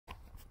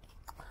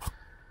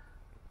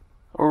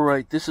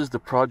Alright, this is the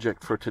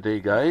project for today,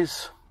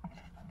 guys.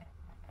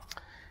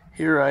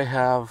 Here I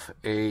have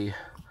a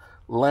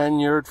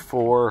lanyard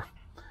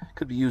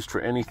could be used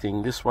for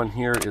anything. This one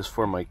here is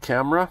for my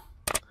camera.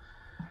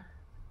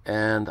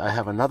 And I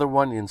have another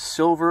one in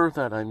silver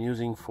that I'm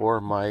using for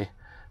my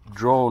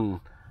drone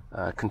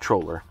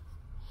controller.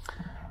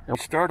 And we'll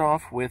start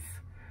off with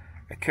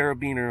a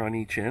carabiner on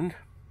each end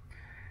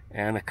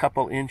and a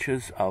couple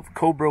inches of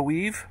cobra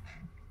weave,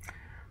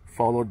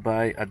 followed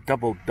by a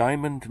double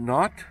diamond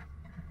knot,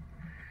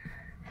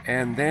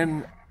 and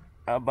then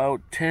about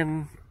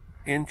 10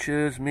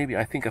 inches, maybe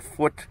I think a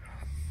foot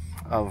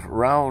of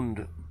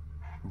round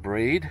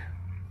braid,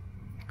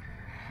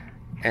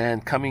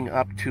 and coming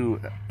up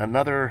to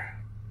another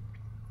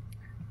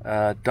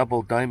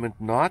double diamond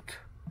knot,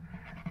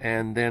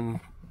 and then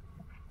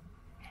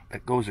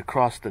that goes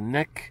across the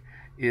neck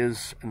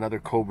is another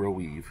cobra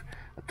weave,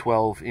 a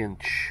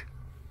 12-inch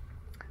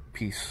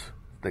piece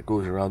that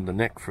goes around the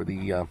neck for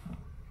the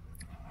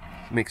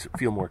makes it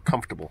feel more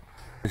comfortable.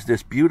 There's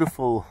this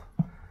beautiful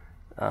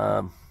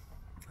I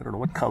don't know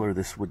what color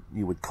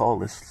you would call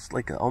this. It's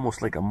like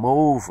almost like a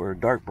mauve or a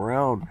dark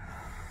brown.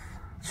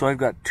 So I've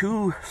got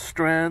two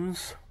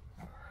strands,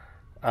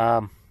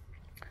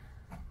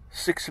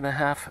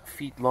 6.5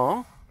 feet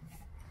long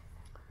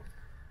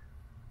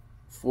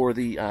for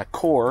the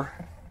core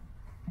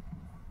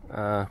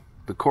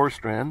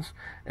strands,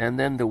 and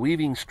then the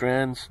weaving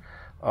strands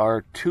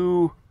are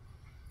two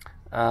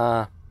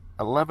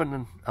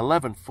 11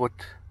 foot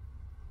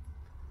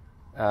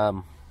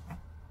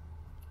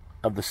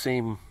of the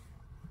same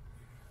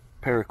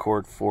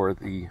paracord for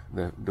the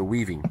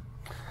weaving.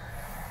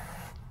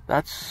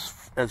 That's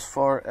as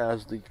far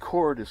as the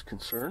cord is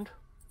concerned.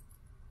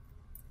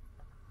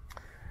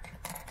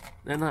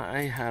 Then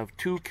I have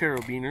two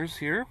carabiners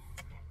here,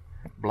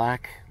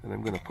 black, that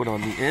I'm going to put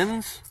on the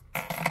ends.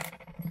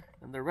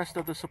 And the rest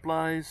of the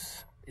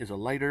supplies is a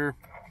lighter,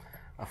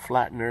 a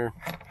flattener,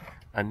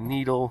 a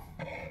needle,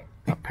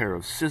 a pair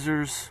of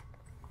scissors,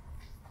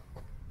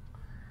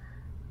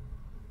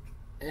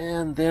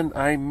 and then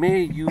I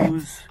may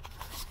use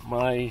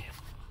my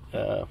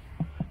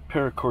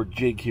paracord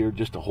jig here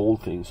just to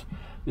hold things.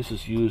 This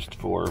is used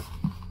for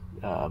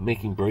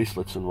making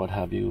bracelets and what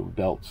have you,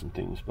 belts and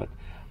things, but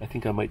I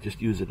think I might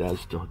just use it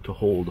as to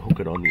hook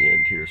it on the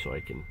end here so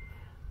I can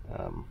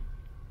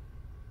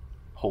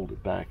hold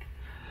it back.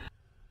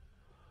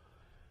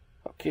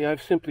 Okay,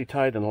 I've simply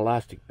tied an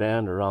elastic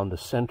band around the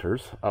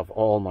centers of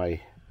all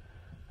my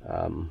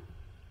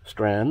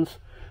strands.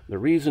 The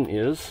reason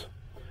is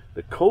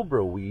the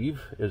cobra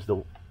weave is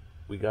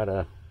we got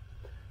a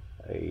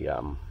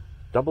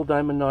double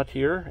diamond knot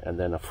here, and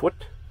then a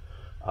foot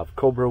of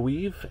cobra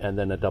weave, and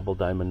then a double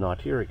diamond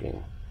knot here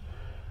again.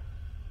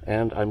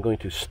 And I'm going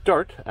to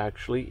start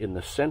actually in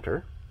the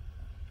center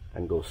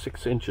and go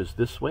 6 inches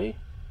this way,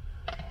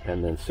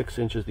 and then 6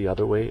 inches the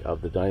other way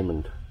of the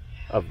diamond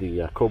of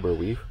the cobra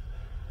weave,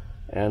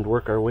 and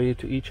work our way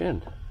to each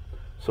end.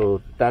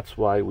 So that's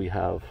why we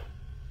have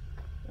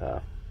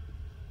the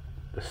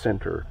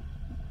center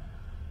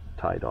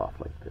tied off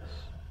like this.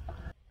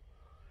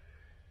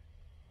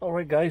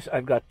 Alright guys,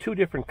 I've got two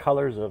different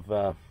colors of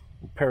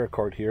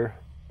paracord here.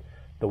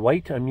 The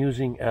white I'm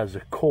using as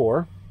a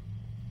core.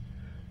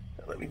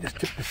 Let me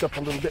just tip this up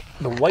a little bit.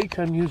 The white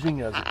I'm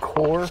using as a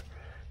core,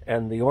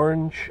 and the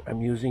orange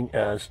I'm using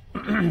as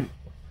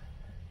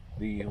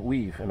the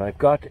weave. And I've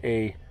got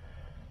a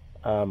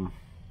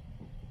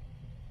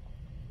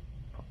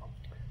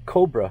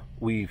cobra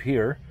weave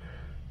here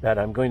that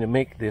I'm going to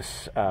make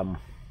this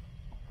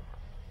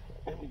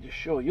let me just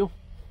show you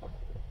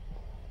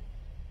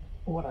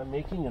what I'm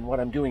making and what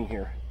I'm doing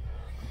here.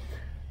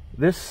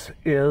 This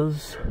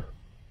is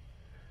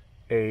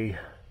a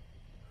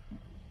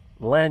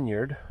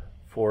lanyard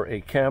for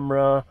a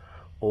camera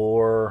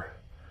or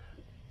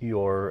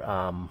your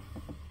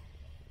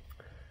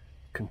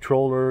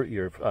controller,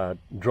 your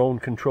drone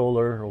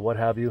controller or what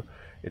have you.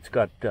 It's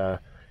got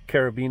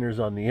carabiners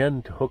on the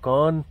end to hook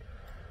on.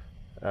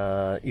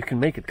 You can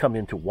make it come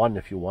into one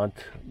if you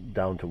want,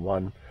 down to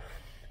one.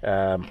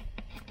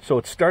 So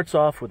it starts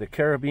off with a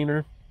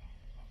carabiner,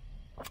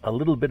 a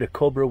little bit of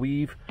cobra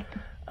weave,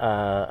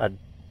 a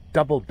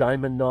double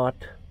diamond knot,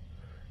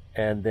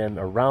 and then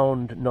a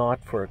round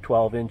knot for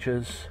 12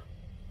 inches,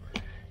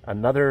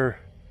 another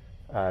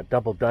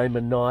double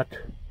diamond knot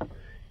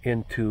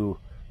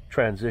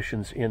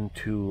transitions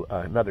into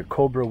another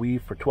cobra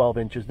weave for 12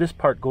 inches. This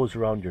part goes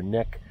around your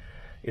neck.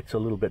 It's a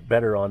little bit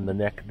better on the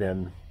neck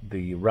than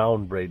the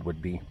round braid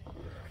would be.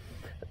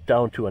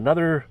 Down to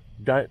another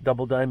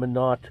double diamond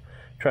knot,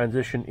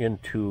 transition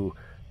into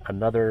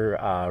another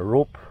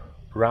rope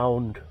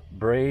round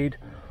braid,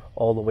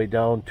 all the way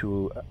down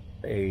to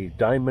a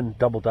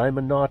double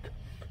diamond knot,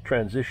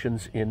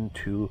 transitions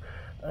into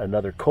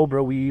another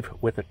cobra weave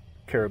with a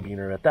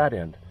carabiner at that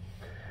end.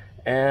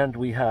 And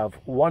we have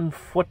 1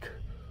 foot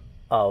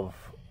of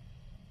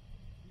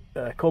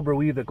cobra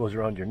weave that goes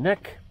around your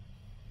neck,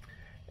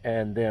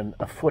 and then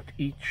a foot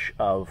each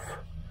of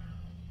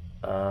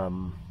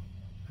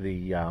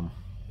the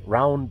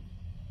round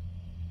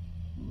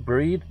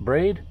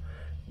braid,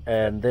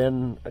 and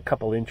then a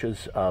couple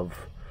inches of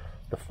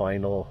the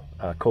final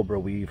cobra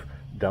weave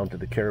down to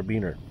the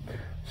carabiner.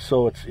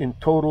 So it's in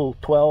total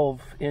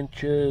 12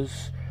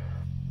 inches,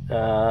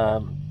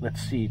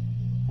 let's see,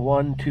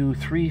 1, 2,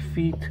 3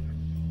 feet,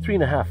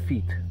 3.5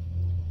 feet.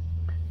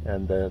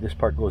 And this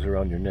part goes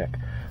around your neck.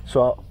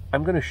 So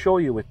I'm going to show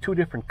you with two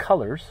different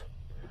colors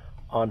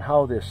on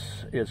how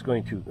this is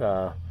going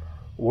to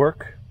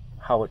work,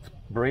 how it's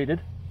braided.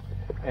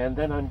 And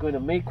then I'm going to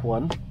make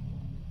one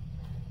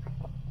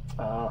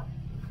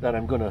that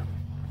I'm going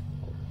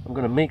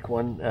to make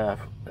one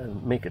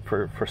and make it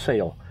for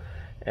sale.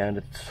 And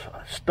it's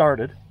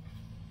started,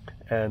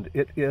 and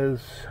it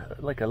is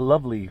like a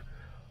lovely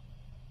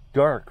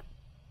dark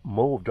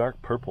mauve,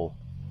 dark purple.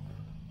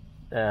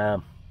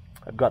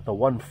 I've got the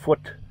 1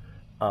 foot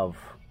of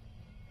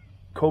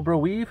cobra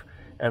weave,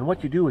 and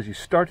what you do is you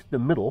start at the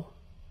middle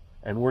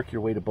and work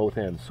your way to both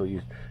ends. So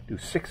you do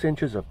 6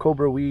 inches of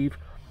cobra weave,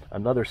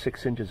 another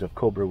 6 inches of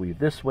cobra weave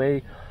this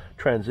way,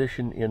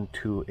 transition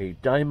into a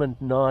diamond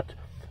knot,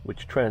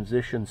 which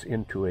transitions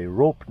into a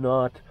rope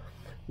knot,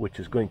 which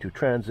is going to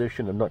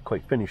transition, I'm not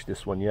quite finished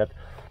this one yet,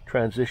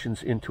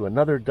 transitions into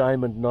another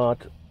diamond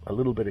knot, a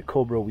little bit of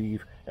cobra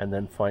weave, and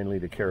then finally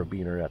the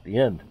carabiner at the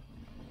end.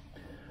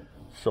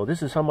 So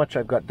this is how much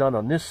I've got done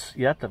on this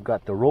yet. I've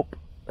got the rope,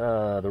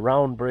 the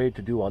round braid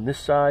to do on this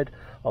side,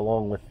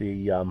 along with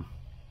the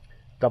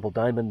double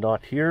diamond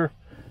knot here,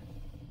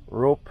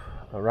 rope,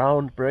 a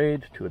round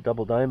braid to a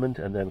double diamond,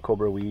 and then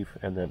cobra weave,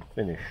 and then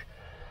finish.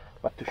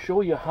 But to show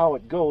you how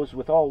it goes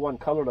with all one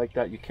color like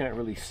that, you can't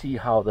really see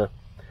how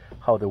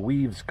the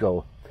weaves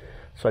go.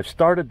 So I've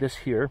started this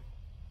here,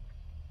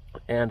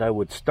 and I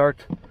would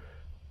start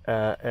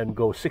and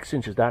go 6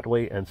 inches that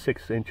way and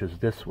 6 inches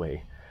this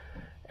way.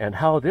 And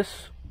how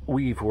this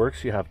weave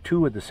works, you have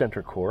 2 at the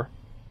center core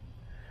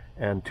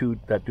and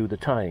 2 that do the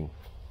tying.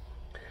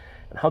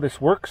 And how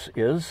this works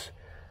is,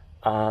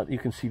 you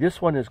can see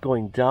this one is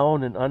going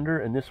down and under,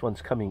 and this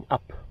one's coming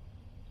up.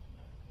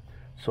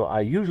 So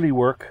I usually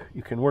work,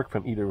 you can work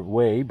from either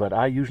way, but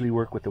I usually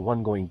work with the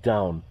one going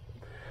down.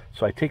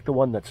 So I take the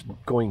one that's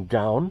going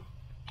down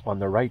on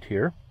the right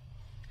here,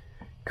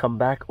 come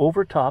back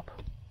over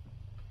top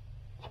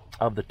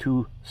of the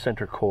 2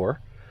 center core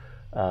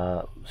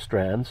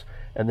strands,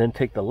 and then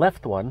take the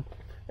left one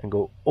and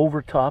go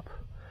over top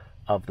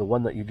of the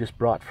one that you just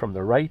brought from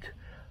the right,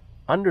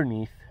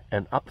 underneath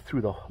and up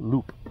through the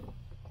loop,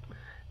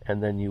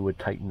 and then you would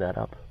tighten that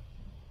up.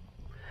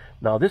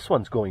 Now this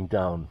one's going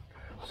down,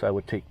 so I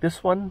would take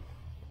this one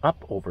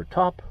up over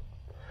top,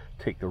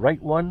 take the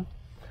right one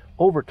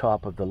over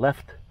top of the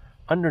left,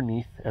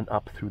 underneath and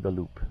up through the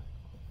loop,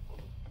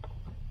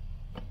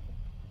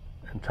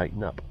 and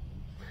tighten up.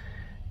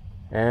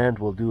 And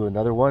we'll do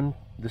another one.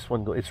 This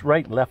one it's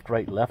right, left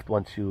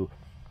once you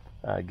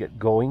get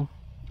going.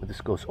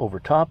 This goes over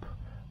top,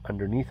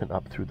 underneath and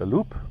up through the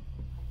loop.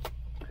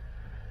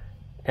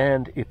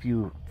 And if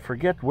you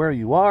forget where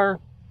you are,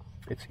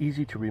 it's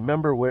easy to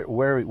remember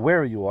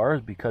where you are,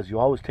 because you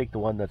always take the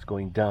one that's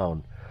going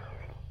down.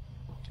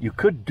 You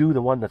could do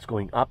the one that's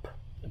going up,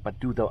 but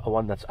do the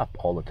one that's up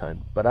all the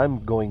time. But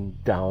I'm going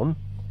down,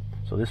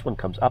 so this one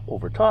comes up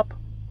over top,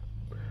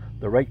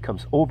 the right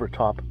comes over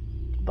top,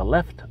 the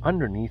left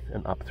underneath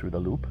and up through the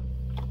loop.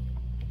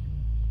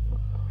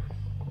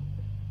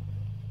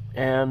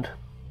 And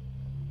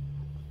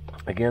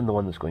again, the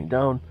one that's going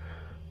down,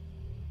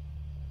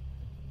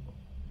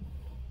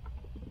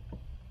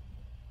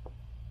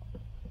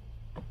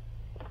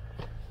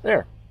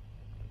 there.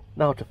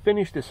 Now to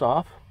finish this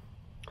off,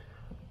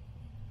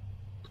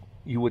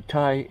 you would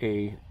tie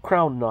a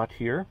crown knot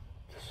here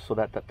so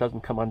that that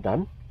doesn't come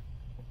undone,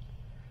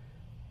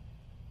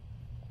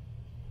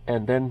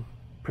 and then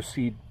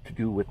proceed to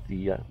do with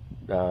the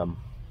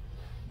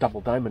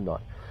double diamond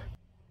knot.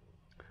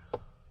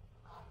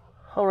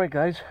 Alright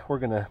guys, we're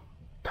going to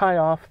tie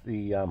off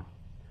the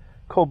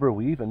cobra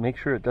weave and make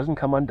sure it doesn't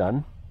come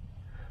undone.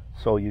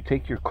 So you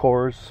take your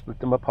cores, split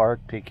them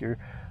apart, take your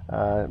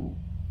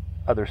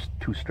other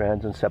 2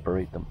 strands and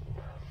separate them.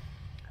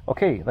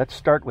 Okay, let's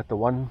start with the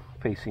one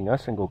facing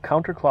us and go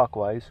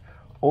counterclockwise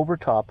over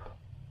top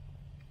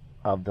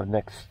of the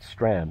next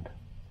strand.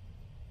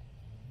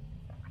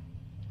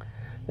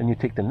 Then you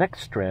take the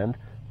next strand,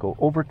 go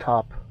over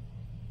top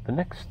the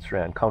next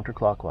strand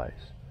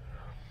counterclockwise.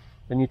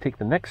 Then you take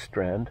the next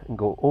strand and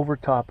go over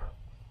top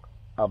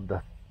of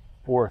the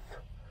 4th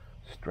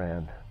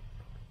strand.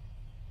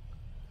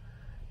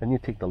 Then you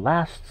take the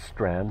last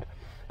strand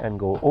and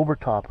go over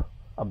top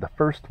of the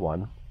first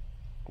one,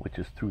 which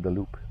is through the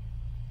loop.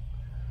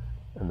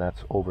 And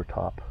that's over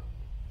top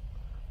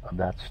of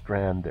that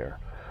strand there.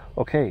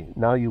 Okay,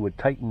 now you would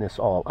tighten this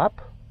all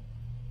up,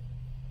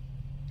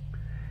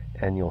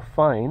 and you'll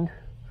find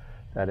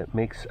that it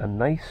makes a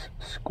nice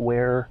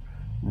square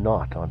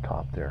knot on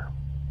top there.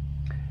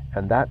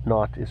 And that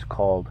knot is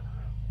called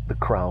the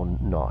crown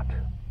knot.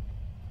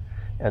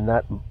 And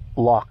that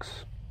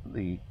locks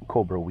the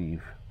cobra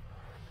weave,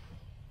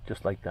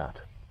 just like that.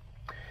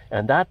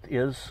 And that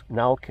is,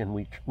 now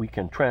we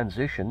can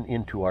transition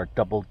into our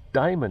double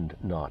diamond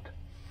knot.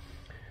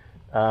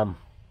 To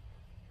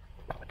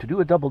do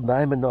a double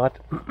diamond knot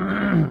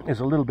is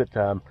a little bit,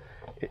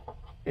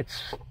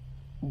 it's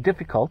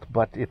difficult,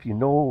 but if you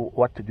know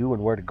what to do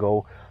and where to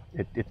go,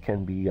 it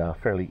can be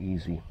fairly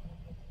easy.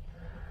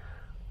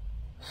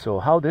 So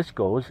how this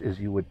goes is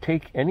you would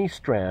take any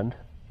strand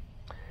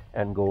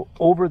and go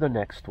over the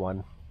next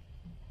one,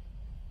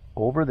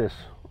 over this.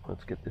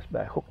 Let's get this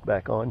back hooked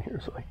back on here.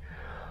 So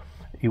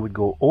you would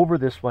go over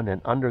this one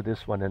and under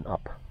this one and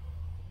up.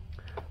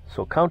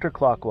 So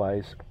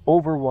counterclockwise,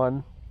 over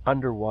one,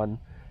 under one,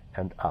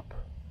 and up.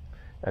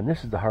 And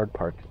this is the hard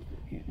part.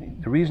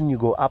 The reason you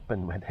go up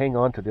and hang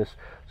on to this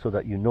so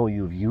that you know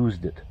you've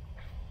used it.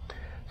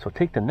 So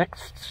take the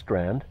next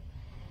strand,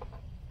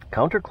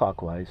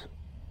 counterclockwise,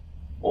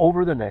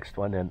 over the next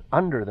one and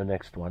under the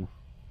next one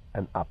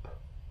and up.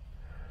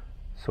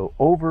 So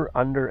over,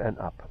 under, and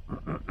up.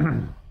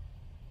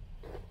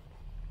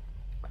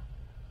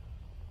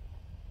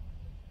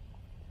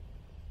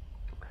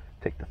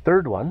 Take the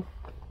third one,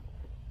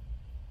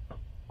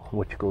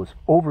 which goes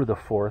over the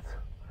fourth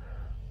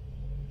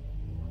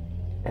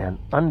and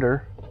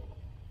under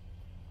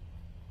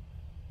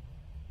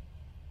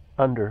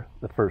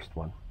the first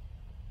one.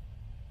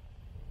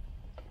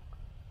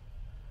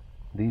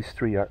 These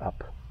three are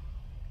up.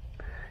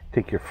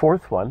 Take your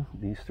fourth one,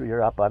 these three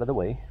are up out of the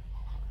way,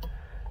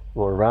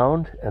 go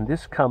around, and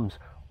this comes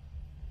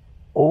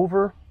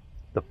over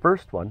the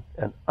first one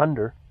and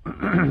under,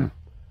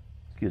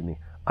 excuse me,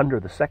 under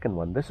the second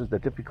one. This is the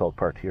difficult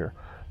part here.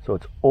 So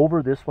it's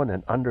over this one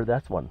and under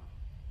that one.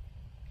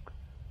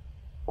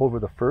 Over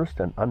the first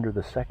and under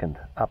the second,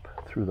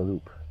 up through the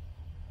loop.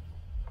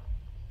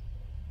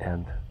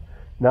 And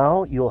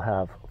now you'll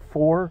have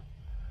four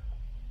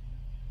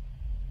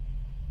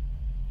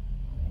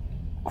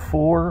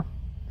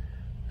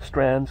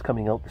strands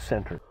coming out the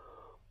center.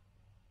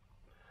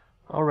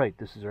 All right,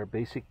 this is our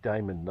basic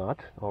diamond knot.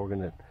 Now we're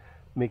going to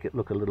make it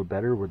look a little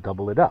better. We'll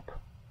double it up.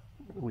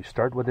 We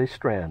start with a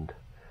strand.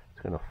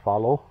 It's going to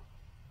follow.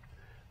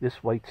 This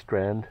white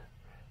strand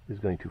is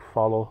going to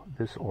follow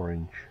this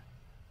orange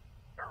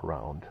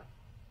around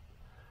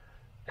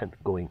and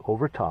going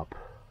over top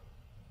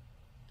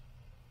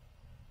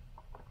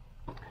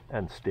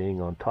and staying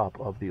on top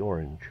of the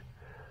orange.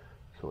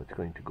 So it's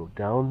going to go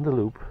down the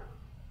loop,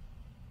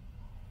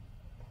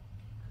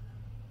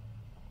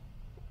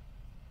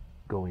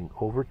 going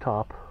over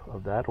top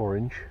of that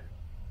orange,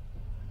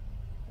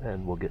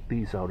 and we'll get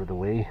these out of the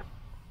way,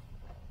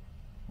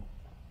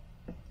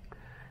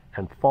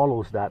 and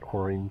follows that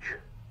orange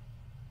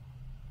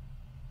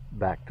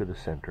back to the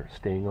center,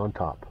 staying on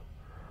top.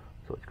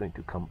 So it's going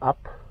to come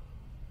up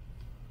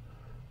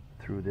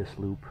through this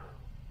loop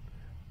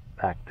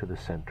back to the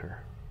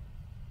center,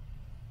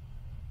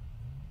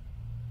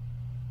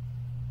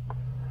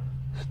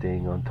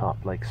 staying on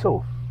top like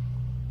so.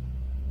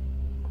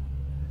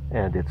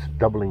 And it's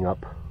doubling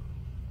up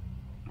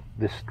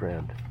this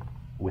strand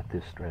with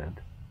this strand.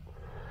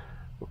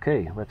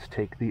 Okay, let's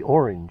take the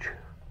orange,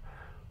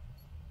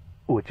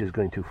 which is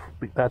going to,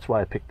 that's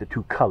why I picked the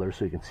two colors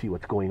so you can see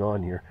what's going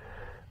on here.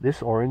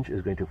 This orange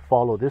is going to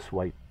follow this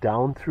white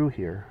down through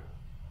here,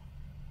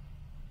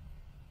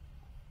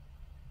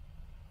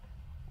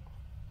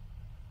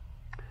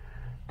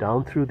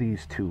 down through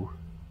these two,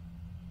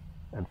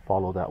 and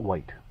follow that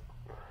white.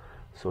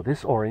 So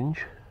this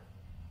orange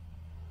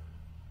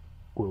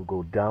will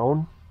go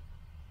down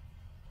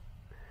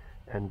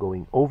and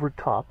going over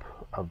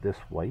top of this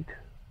white,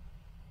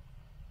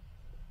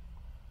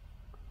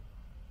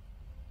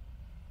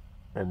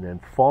 and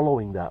then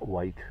following that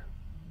white,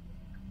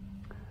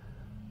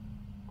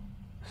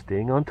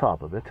 staying on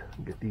top of it,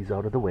 get these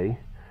out of the way,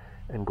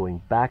 and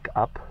going back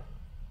up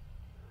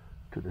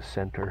to the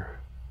center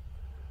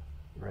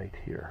right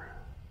here.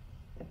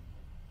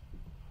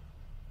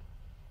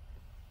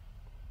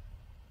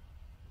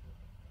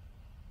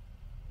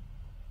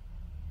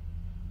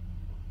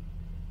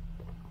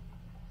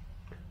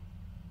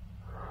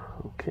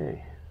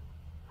 Okay.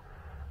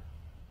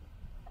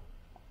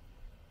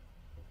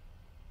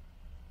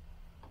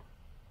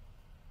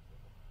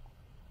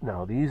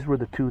 Now these were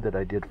the two that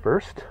I did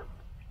first.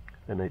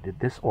 Then I did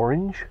this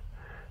orange.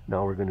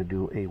 Now we're going to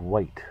do a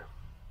white.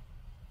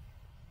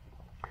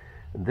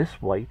 And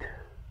this white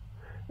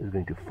is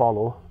going to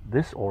follow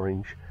this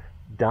orange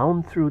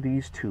down through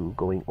these two,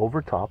 going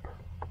over top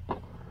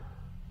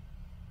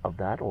of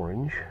that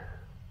orange,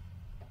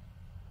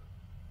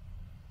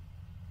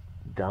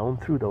 down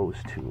through those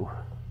two,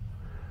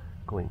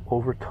 going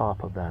over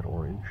top of that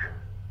orange,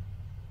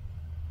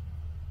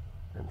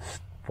 and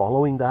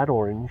following that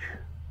orange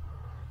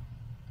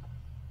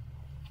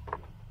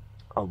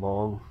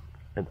along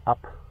and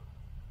up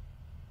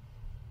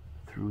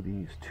through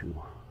these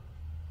two.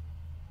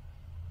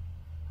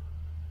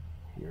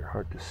 Here,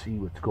 hard to see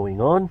what's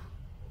going on.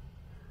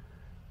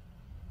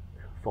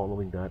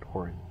 Following that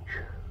orange,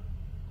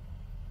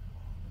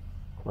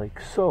 like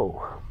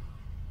so.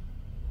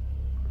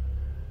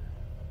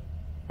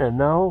 And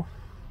now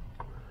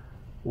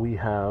we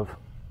have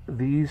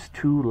these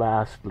two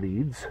last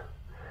leads.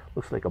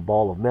 Looks like a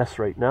ball of mess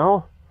right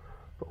now,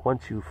 But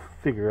once you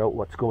figure out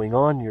what's going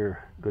on,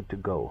 you're good to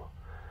go.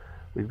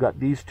 We've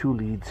got these two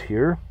leads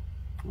here.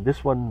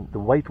 This one, the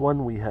white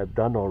one, we had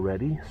done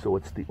already, so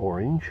it's the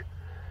orange.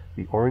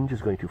 The orange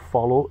is going to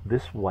follow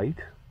this white,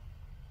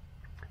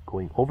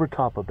 going over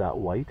top of that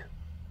white,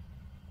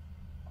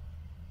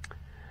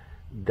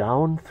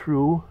 down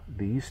through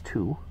these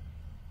two,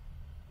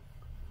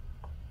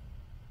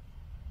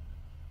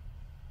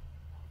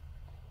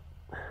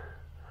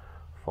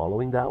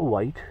 following that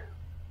white,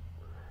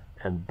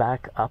 and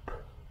back up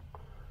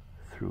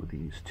through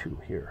these two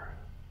here,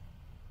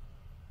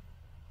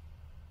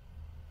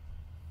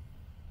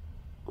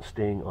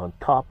 staying on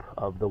top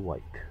of the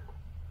white.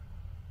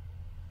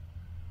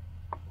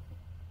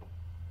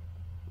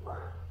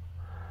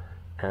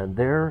 And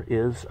there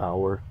is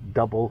our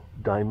double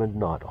diamond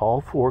knot.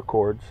 All 4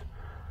 cords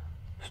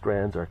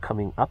strands are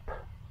coming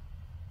up.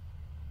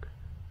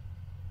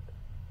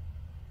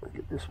 I'll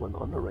get this one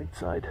on the right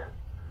side.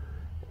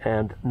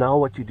 And now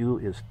what you do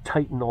is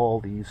tighten all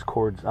these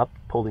cords up,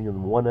 pulling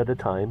them one at a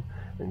time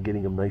and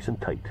getting them nice and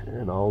tight.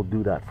 And I'll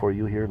do that for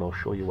you here, and I'll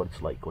show you what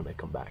it's like when I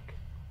come back.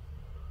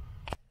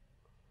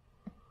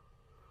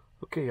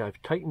 Okay,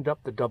 I've tightened up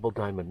the double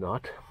diamond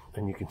knot,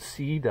 and you can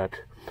see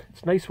that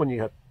it's nice when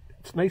you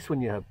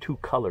have 2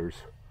 colors,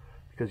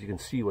 because you can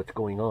see what's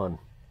going on.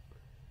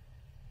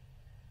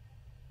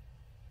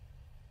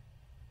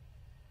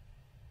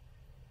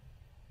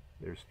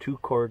 There's 2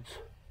 cords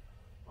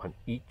on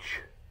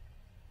each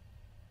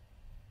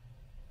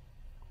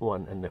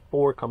one, and the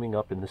 4 coming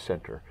up in the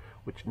center,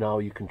 which now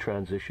you can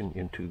transition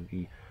into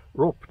the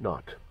rope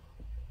knot,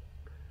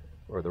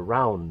 or the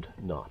round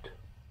knot.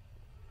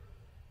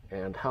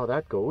 And how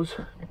that goes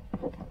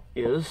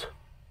is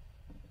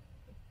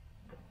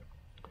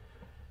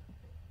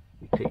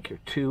you take your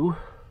 2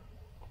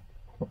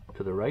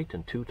 to the right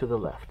and 2 to the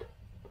left.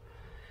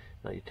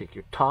 Now you take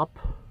your top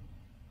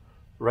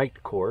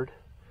right cord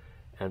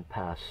and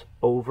pass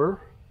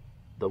over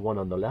the one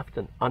on the left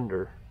and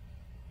under,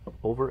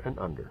 over and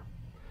under.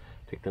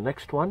 Take the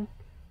next one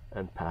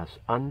and pass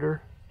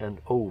under and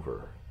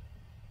over.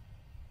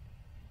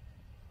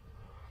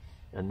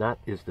 And that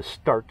is the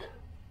start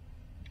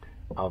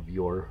of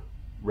your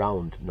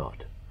round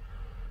knot.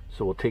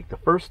 So we'll take the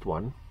first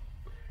one,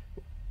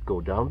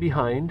 go down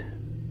behind,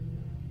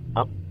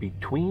 up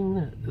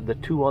between the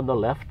 2 on the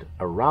left,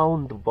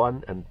 around the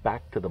one and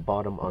back to the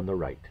bottom on the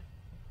right.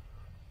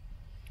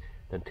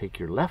 Then take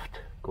your left,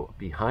 go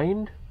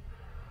behind,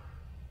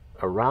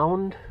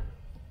 around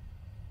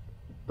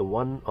the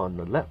one on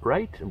the left,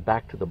 right, and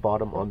back to the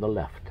bottom on the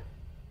left.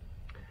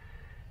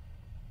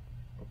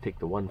 Take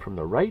the one from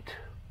the right,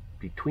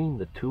 between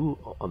the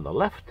 2 on the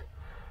left,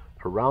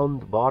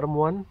 around the bottom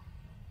one,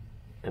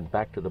 and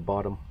back to the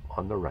bottom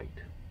on the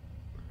right.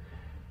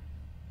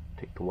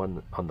 Take the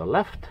one on the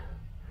left,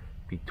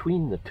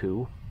 between the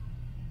 2,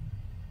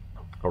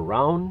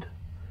 around,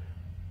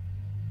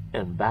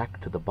 and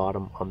back to the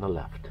bottom on the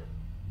left.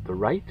 The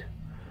right,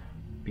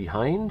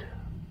 behind,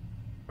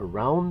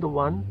 around the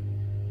one,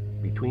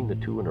 between the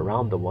 2 and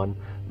around the one,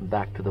 and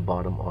back to the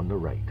bottom on the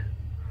right.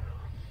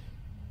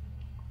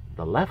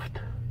 The left,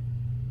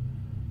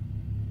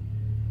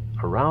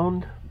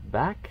 around,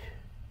 back.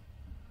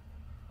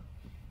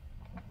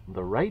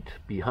 The right,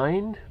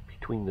 behind,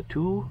 between the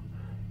 2,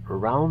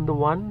 around the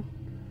one,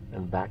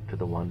 and back to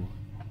the one,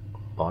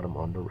 bottom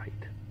on the right.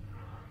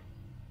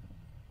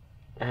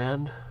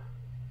 And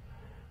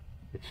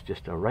it's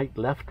just a right,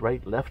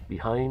 left,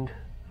 behind.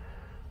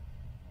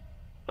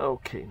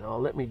 Okay, now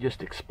let me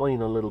just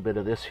explain a little bit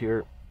of this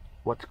here.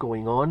 What's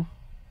going on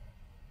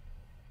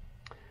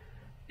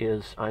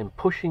is I'm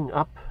pushing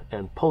up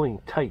and pulling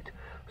tight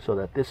so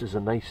that this is a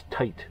nice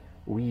tight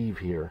weave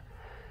here.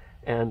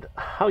 And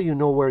how you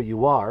know where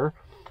you are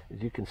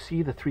is you can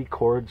see the 3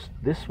 cords.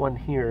 This one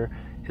here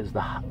is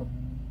the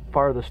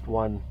farthest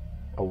one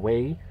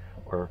away,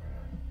 or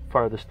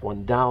farthest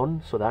one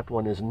down, so that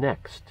one is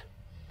next.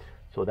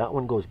 So that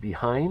one goes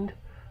behind,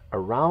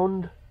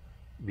 around,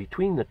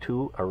 between the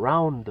 2,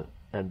 around,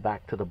 and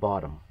back to the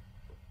bottom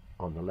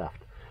on the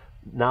left.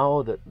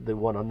 Now the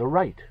one on the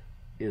right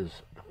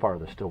is the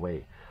farthest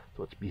away.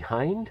 So it's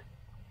behind,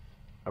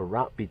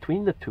 around,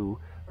 between the 2,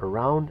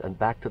 around, and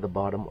back to the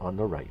bottom on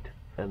the right.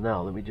 And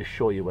now let me just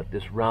show you what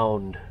this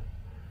round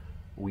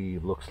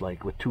weave looks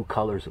like. With 2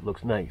 colors, it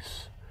looks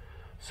nice.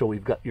 So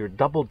we've got your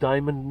double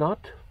diamond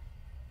knot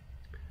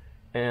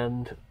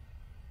and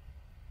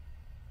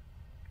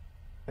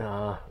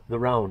the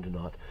round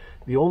knot.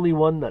 The only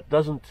one that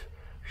doesn't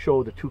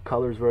show the 2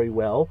 colors very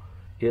well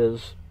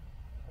is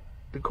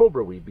the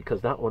cobra weave,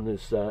 because that one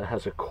is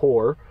has a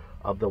core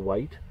of the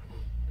white,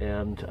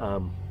 and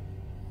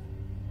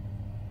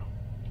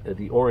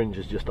the orange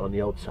is just on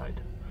the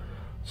outside.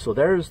 So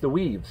there's the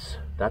weaves.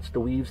 That's the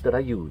weaves that I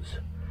use.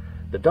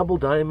 The double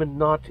diamond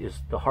knot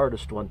is the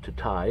hardest one to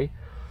tie,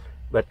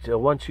 but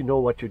once you know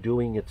what you're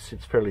doing, it's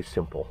fairly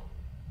simple.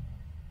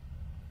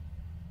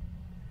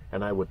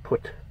 And I would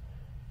put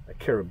a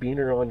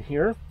carabiner on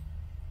here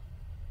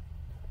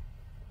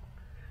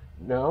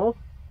now,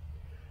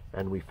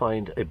 and we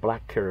find a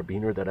black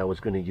carabiner that I was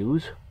going to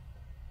use.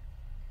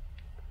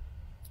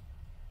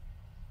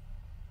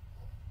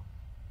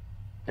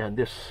 and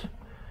this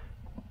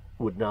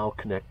would now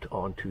connect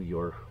onto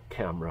your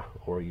camera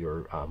or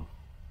your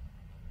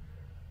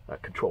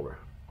controller.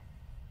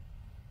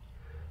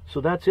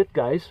 So that's it,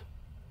 guys.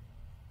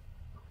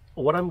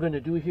 What I'm going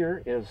to do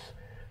here is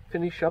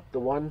finish up the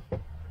one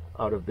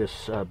out of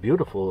this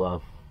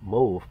beautiful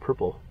mauve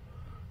purple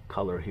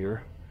color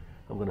here.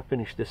 I'm going to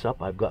finish this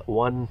up. I've got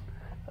one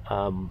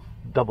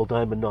double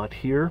diamond knot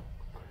here,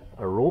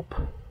 a rope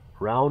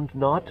round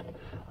knot.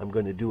 I'm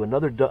going to do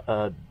another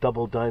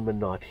double diamond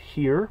knot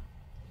here,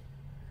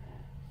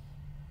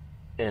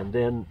 and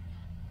then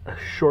a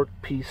short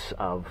piece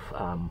of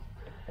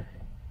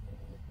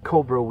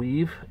cobra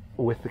weave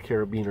with the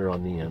carabiner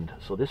on the end.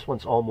 So this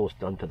one's almost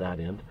done to that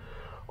end.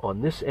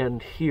 On this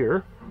end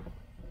here,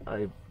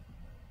 I've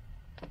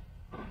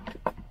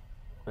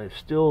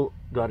still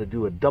got to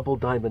do a double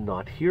diamond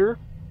knot here,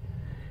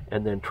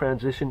 and then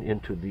transition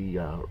into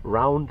the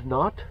round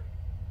knot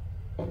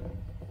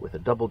with a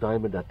double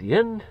diamond at the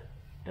end,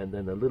 and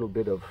then a little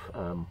bit of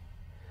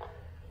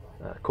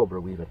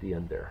cobra weave at the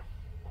end there.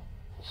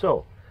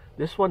 So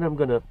this one I'm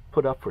going to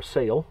put up for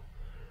sale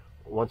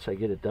once I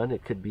get it done.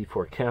 It could be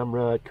for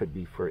camera, it could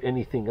be for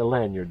anything, a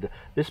lanyard.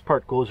 This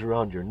part goes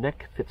around your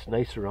neck, fits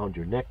nice around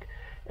your neck,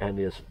 and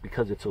is,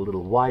 because it's a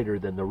little wider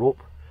than the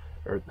rope,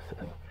 or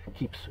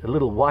keeps a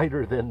little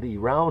wider than the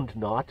round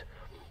knot,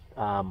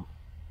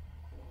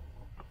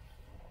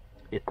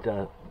 it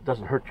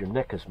doesn't hurt your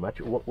neck as much.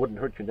 It wouldn't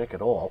hurt your neck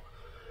at all.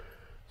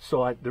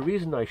 So the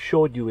reason I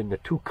showed you in the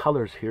two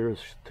colors here is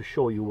to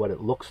show you what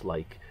it looks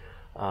like.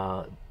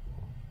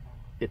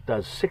 It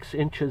does 6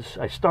 inches.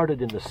 I started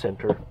in the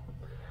center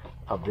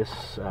of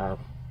this. I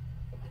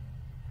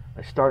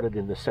started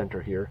in the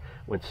center here,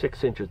 went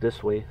 6 inches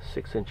this way,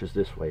 6 inches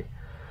this way,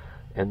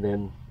 and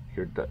then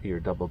your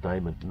double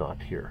diamond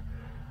knot here.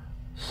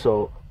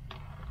 So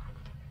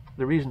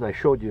the reason I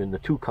showed you in the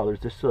two colors,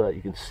 just so that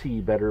you can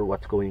see better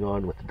what's going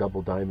on with the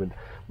double diamond.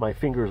 My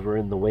fingers were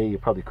in the way, you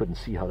probably couldn't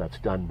see how that's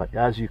done, but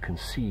as you can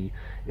see,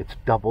 it's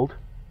doubled,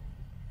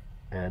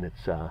 and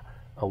it's a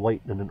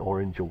white and an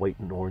orange, a white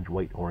and orange,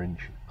 white,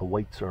 orange. The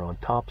whites are on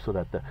top so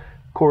that the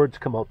cords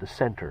come out the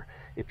center.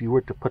 If you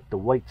were to put the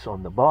whites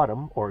on the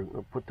bottom, or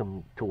put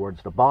them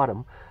towards the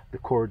bottom, the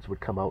cords would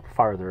come out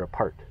farther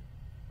apart.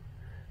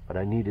 But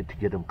I needed to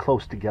get them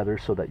close together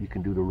so that you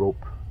can do the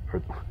rope,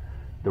 or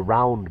the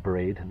round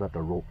braid, not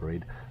the rope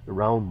braid, the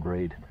round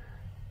braid,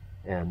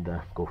 and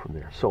go from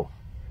there. So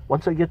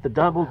once I get the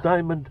double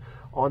diamond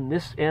on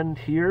this end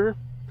here,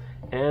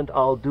 and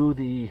I'll do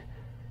the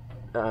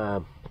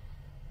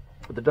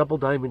double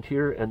diamond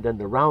here, and then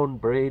the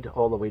round braid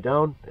all the way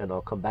down, and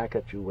I'll come back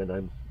at you when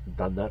I'm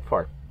done that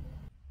far.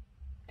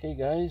 Okay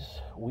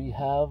guys, we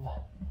have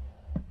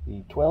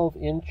the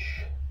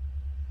 12-inch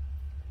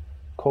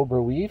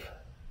cobra weave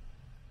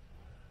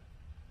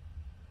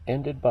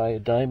ended by a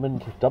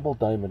double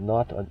diamond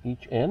knot on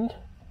each end.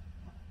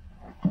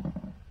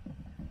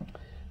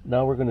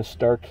 Now we're going to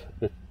start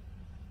the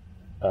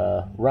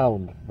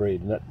round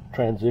braid, and that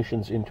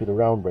transitions into the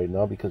round braid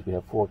now because we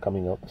have 4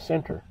 coming out the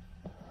center.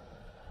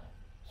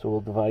 So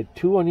we'll divide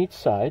 2 on each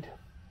side.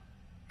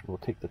 We'll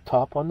take the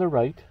top on the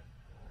right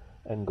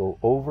and go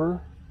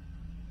over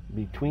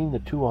between the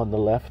 2 on the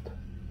left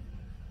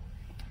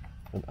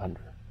and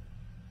under.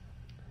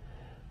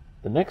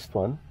 The next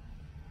one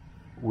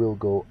will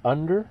go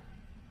under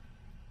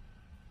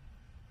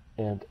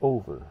and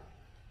over,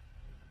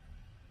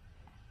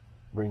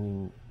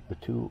 bringing the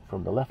 2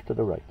 from the left to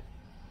the right.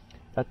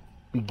 That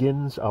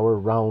begins our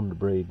round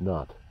braid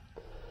knot.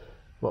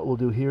 What we'll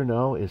do here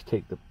now is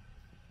take the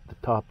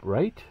top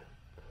right,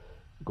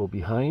 go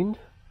behind,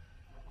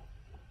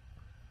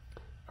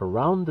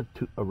 around the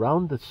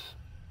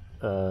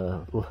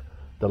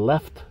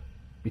left,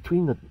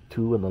 between the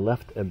 2 and the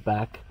left, and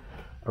back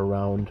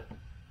around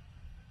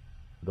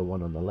the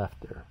one on the left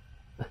there.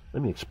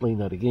 Let me explain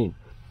that again.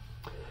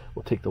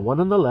 We'll take the one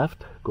on the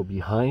left, go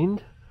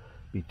behind,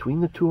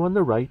 between the 2 on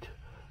the right,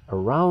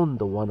 around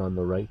the one on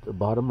the right, the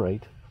bottom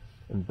right,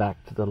 and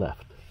back to the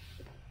left.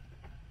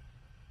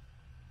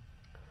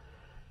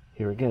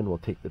 Here again, we'll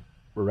take the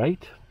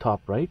right,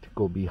 top right,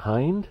 go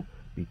behind,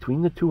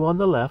 between the 2 on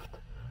the left,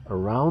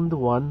 around the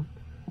one,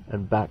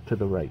 and back to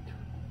the right,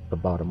 the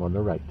bottom on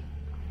the right.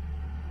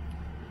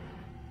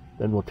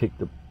 Then we'll take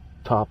the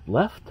top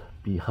left,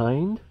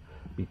 behind,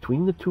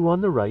 between the 2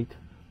 on the right,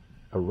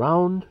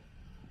 around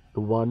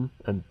the one,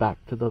 and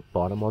back to the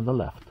bottom on the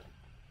left.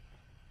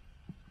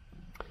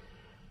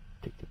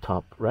 Take the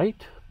top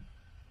right,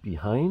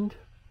 behind,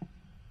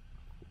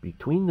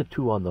 between the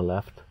 2 on the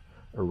left,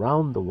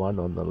 around the one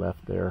on the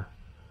left there,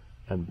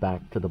 and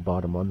back to the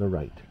bottom on the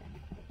right.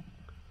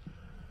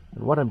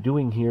 And what I'm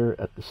doing here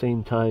at the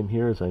same time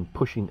here is I'm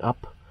pushing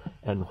up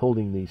and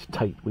holding these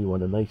tight. We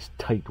want a nice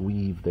tight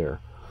weave there.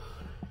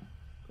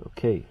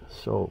 Okay,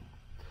 so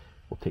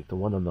we'll take the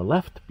one on the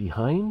left,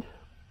 behind,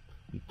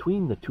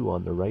 between the 2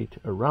 on the right,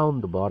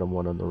 around the bottom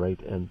one on the right,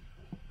 and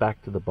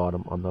back to the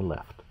bottom on the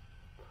left.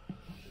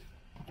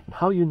 And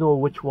how you know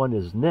which one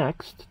is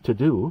next to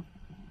do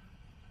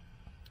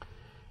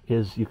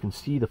is you can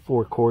see the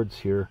 4 cords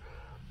here.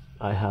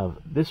 I have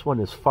this one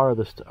is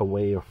farthest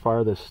away or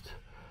farthest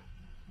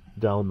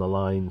down the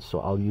line, so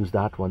I'll use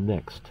that one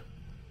next.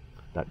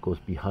 That goes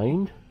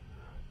behind,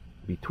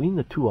 between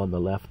the two on the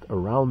left,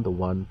 around the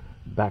one,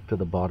 back to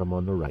the bottom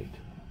on the right.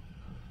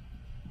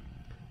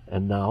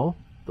 And now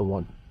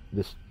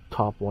this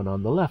top one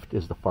on the left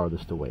is the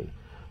farthest away.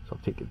 So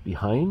I'll take it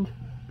behind,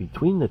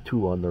 between the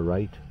two on the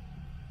right,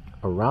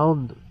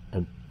 around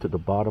and to the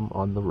bottom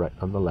on the right,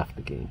 on the left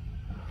again,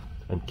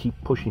 and keep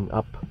pushing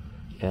up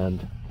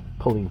and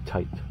pulling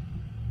tight.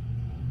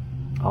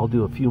 I'll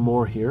do a few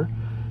more here,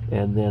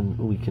 and then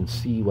we can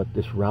see what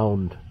this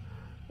round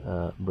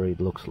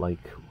braid looks like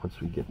once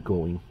we get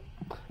going.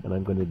 And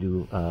I'm going to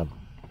do a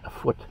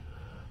foot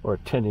or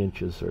 10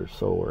 inches or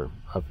so or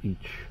of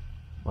each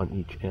on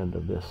each end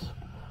of this.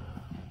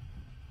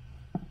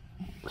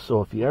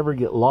 So if you ever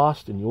get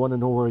lost and you want to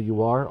know where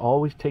you are,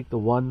 always take the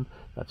one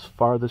that's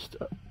farthest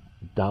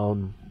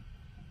down,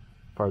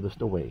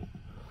 farthest away,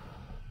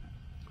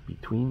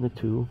 between the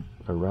two,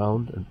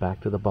 around and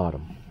back to the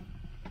bottom.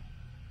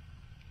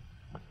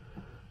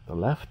 The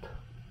left,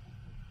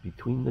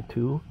 between the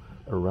two,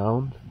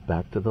 around,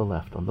 back to the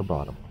left on the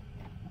bottom.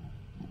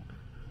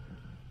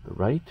 The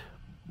right,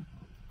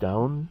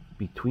 down,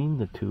 between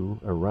the two,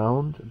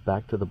 around,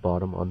 back to the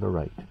bottom on the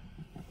right.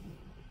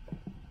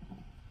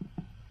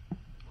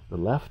 The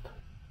left,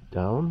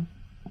 down,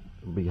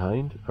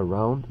 behind,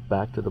 around,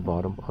 back to the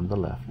bottom on the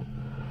left.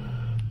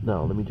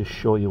 Now let me just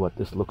show you what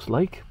this looks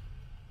like.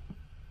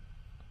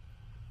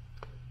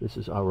 This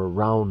is our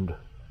round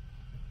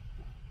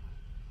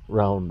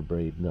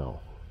braid now,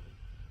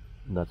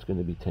 and that's going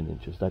to be 10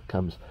 inches. That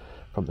comes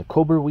from the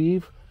cobra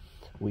weave.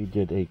 We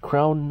did a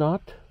crown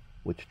knot,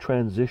 which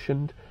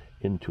transitioned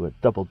into a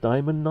double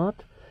diamond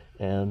knot,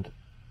 and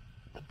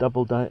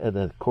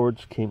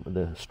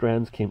the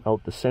strands came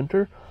out the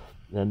center,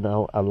 and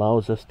now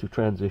allows us to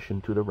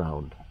transition to the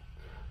round.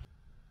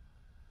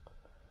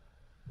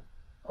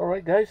 All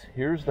right, guys,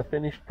 here's the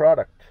finished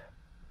product.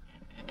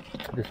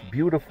 This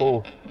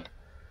beautiful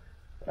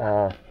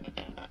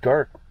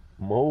dark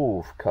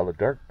mauve color,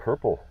 dark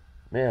purple.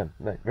 Man,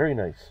 very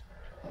nice.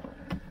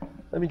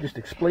 Let me just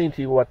explain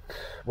to you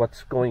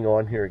what's going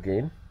on here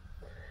again.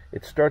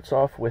 It starts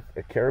off with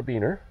a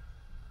carabiner,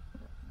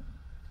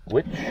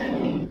 which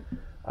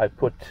I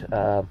put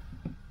a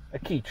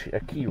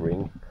key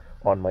ring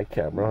on my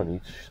camera on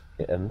each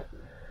end.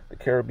 The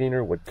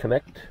carabiner would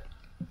connect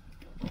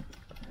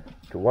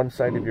to one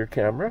side of your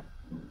camera.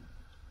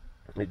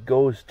 It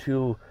goes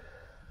to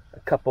a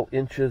couple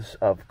inches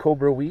of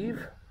cobra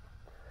weave,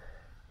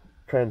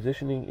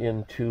 transitioning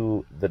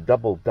into the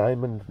double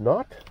diamond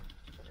knot,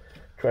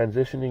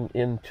 transitioning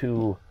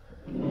into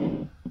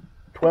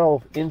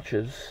 12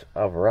 inches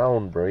of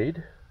round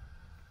braid,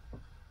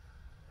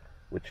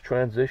 which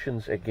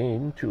transitions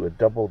again to a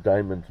double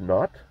diamond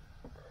knot,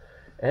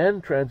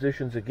 and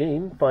transitions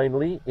again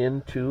finally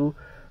into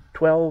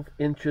 12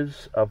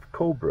 inches of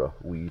cobra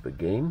weave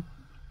again,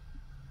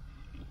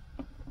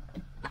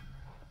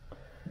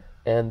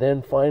 and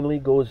then finally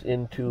goes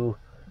into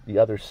the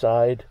other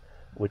side,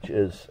 which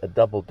is a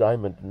double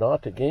diamond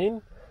knot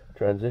again,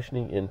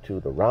 transitioning into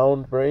the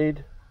round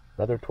braid,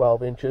 another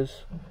 12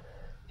 inches,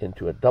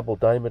 into a double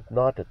diamond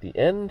knot at the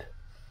end,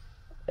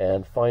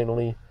 and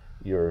finally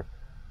your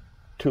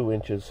 2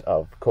 inches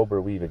of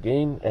cobra weave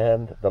again,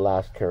 and the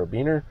last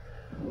carabiner,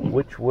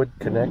 which would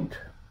connect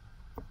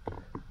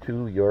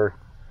to your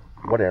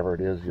whatever it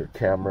is, your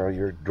camera,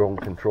 your drone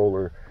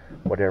controller,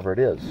 whatever it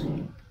is.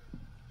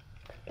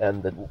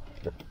 And the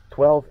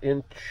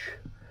 12-inch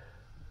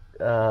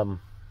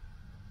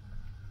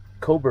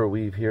cobra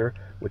weave here,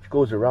 which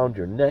goes around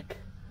your neck,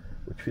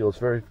 which feels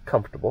very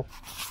comfortable.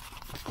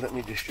 Let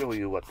me just show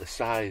you what the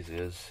size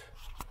is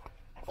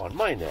on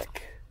my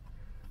neck.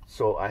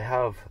 So I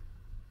have,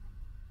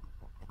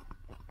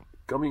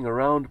 coming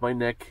around my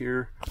neck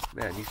here,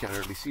 man, you can't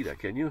hardly see that,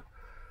 can you?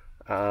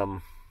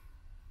 Down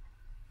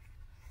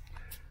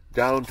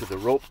to the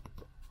rope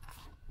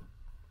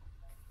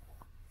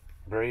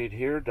braid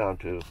here, down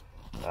to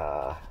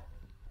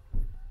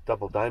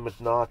double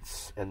diamond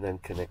knots, and then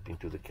connecting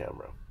to the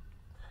camera.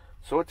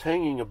 So it's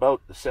hanging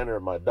about the center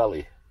of my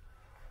belly.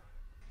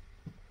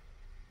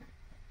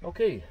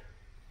 Okay,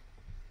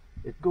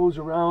 it goes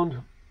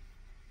around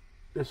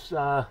this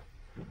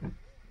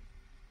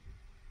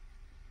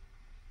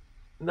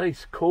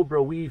nice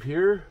cobra weave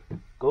here,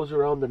 goes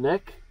around the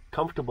neck,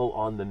 comfortable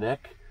on the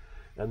neck,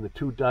 and the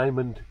two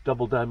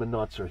double diamond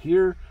knots are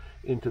here,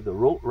 into the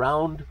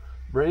round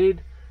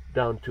braid,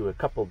 down to a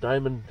couple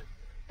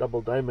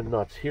double diamond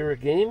knots here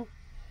again,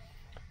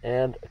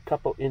 and a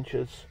couple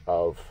inches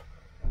of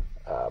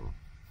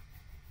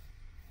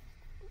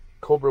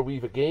cobra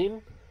weave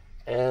again,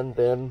 and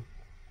then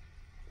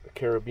the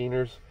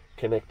carabiners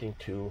connecting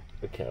to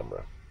the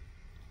camera.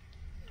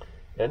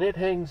 And it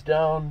hangs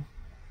down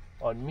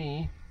on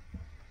me,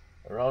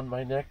 around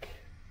my neck,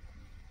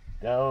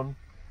 down,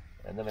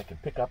 and then I can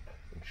pick up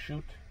and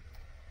shoot.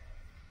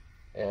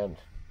 And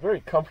very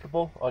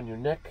comfortable on your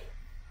neck,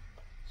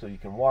 so you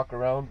can walk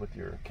around with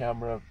your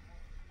camera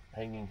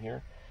hanging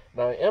here.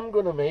 Now I am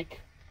going to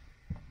make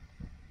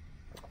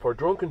for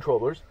drone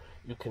controllers,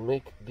 you can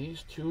make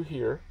these two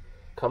here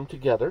come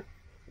together,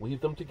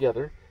 weave them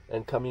together,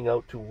 and coming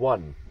out to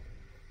one.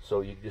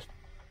 So you just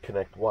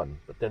connect one,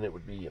 but then it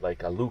would be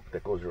like a loop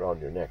that goes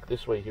around your neck.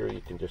 This way here,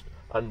 you can just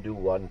undo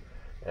one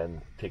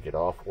and take it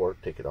off, or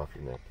take it off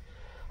your neck.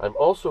 I'm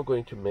also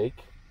going to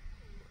make,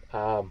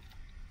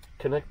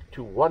 connect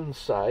to one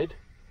side,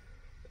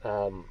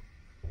 a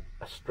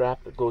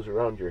strap that goes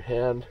around your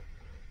hand,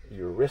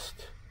 your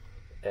wrist,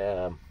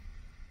 and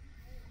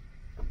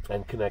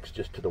connects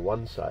just to the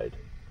one side.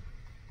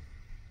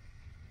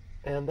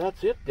 And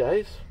that's it,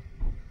 guys.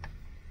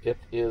 It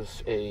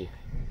is a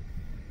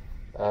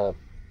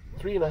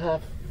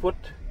 3.5 foot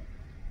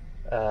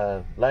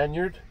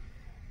lanyard.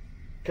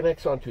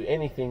 Connects onto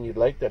anything you'd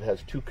like that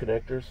has two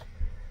connectors.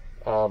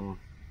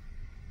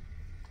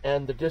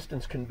 And the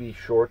distance can be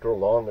short or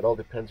long. It all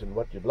depends on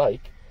what you'd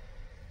like.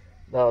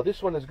 Now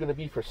this one is going to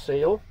be for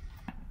sale.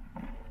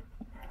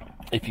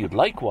 If you'd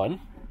like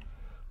one,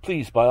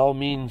 please by all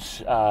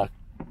means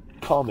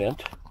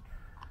comment,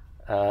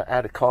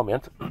 add a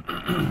comment.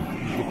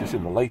 Get this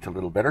in the light a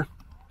little better.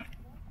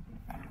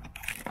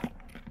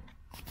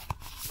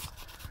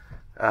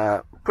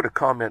 Put a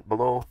comment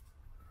below.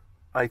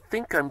 I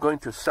think I'm going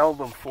to sell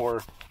them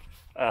for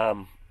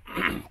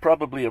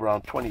probably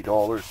around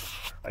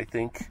 $20, I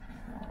think.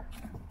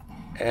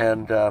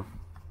 And that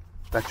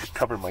should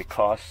cover my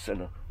costs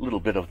and a little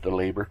bit of the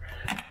labor.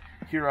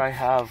 Here I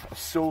have a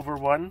silver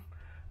one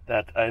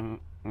that I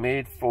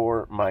made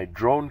for my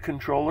drone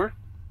controller.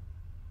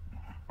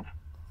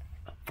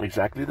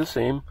 Exactly the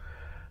same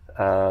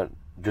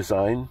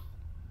design,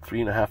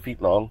 3.5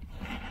 feet long.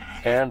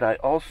 And I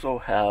also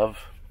have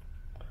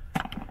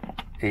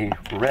a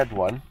red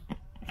one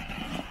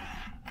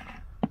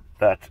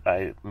that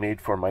I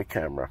made for my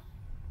camera.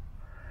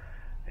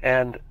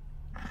 And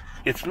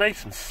it's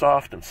nice and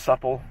soft and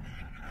supple,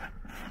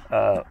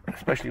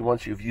 especially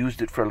once you've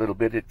used it for a little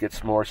bit, it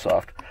gets more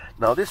soft.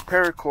 Now this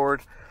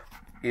paracord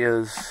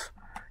is,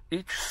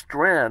 each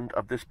strand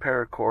of this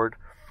paracord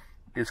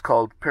is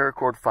called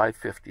paracord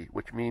 550,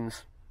 which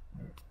means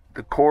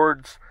the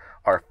cords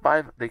are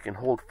they can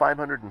hold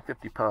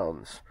 550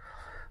 pounds.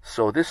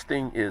 So this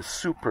thing is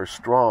super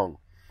strong.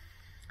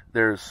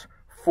 There's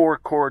 4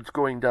 cords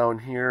going down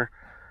here,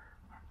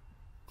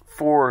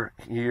 4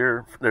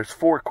 here. There's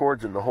 4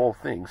 cords in the whole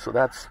thing. So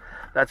that's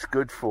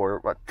good for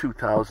what,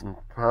 2,000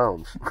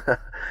 pounds.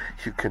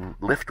 You can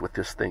lift with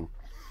this thing.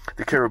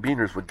 The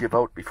carabiners would give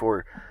out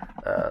before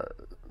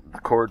the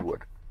cord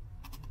would.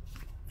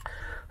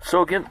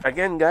 So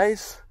again,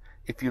 guys,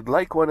 if you'd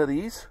like one of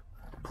these,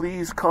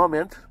 please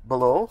comment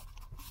below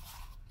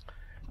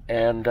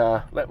and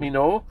let me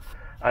know.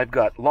 I've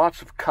got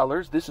lots of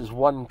colors. This is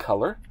one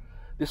color.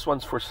 This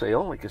one's for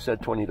sale, like I said,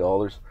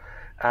 $20.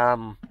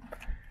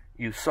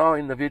 You saw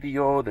in the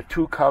video the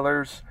 2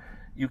 colors.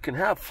 You can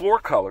have 4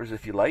 colors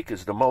if you like,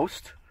 is the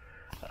most,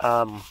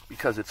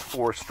 because it's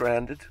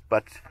 4-stranded.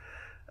 But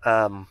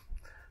the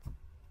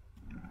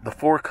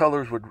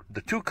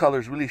 2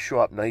 colors really show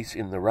up nice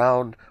in the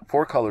round.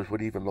 4 colors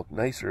would even look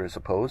nicer, I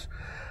suppose.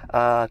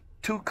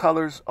 2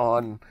 colors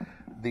on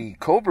the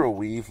Cobra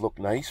weave look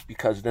nice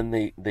because then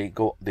they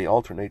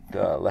alternate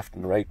left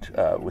and right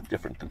with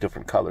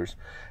different colors.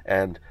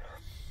 And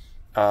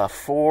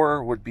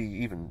 4 would be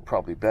even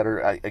probably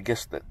better. I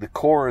guess the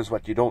core is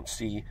what you don't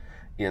see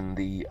in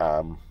the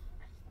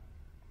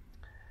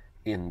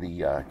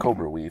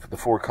Cobra weave. The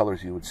 4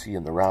 colors you would see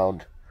in the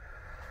round.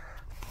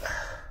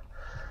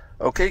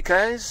 Okay,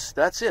 guys,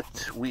 that's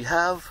it. We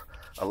have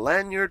a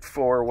lanyard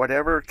for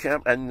whatever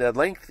and the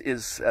length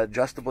is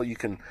adjustable. You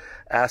can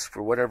ask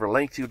for whatever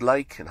length you'd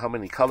like and how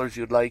many colors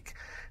you'd like,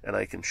 and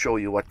I can show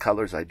you what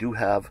colors I do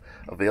have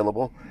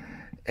available.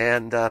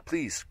 And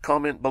please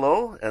comment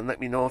below and let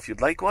me know if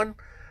you'd like one.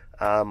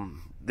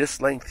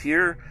 This length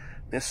here,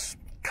 this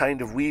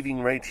kind of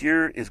weaving right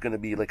here is going to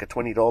be like a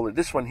 $20.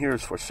 This one here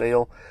is for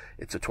sale.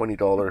 It's a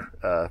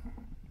 $20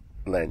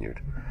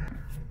 lanyard.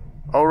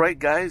 All right,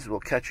 guys, we'll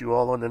catch you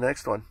all on the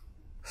next one.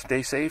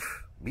 Stay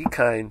safe, be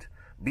kind,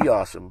 be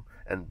awesome,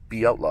 and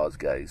be outlaws,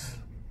 guys.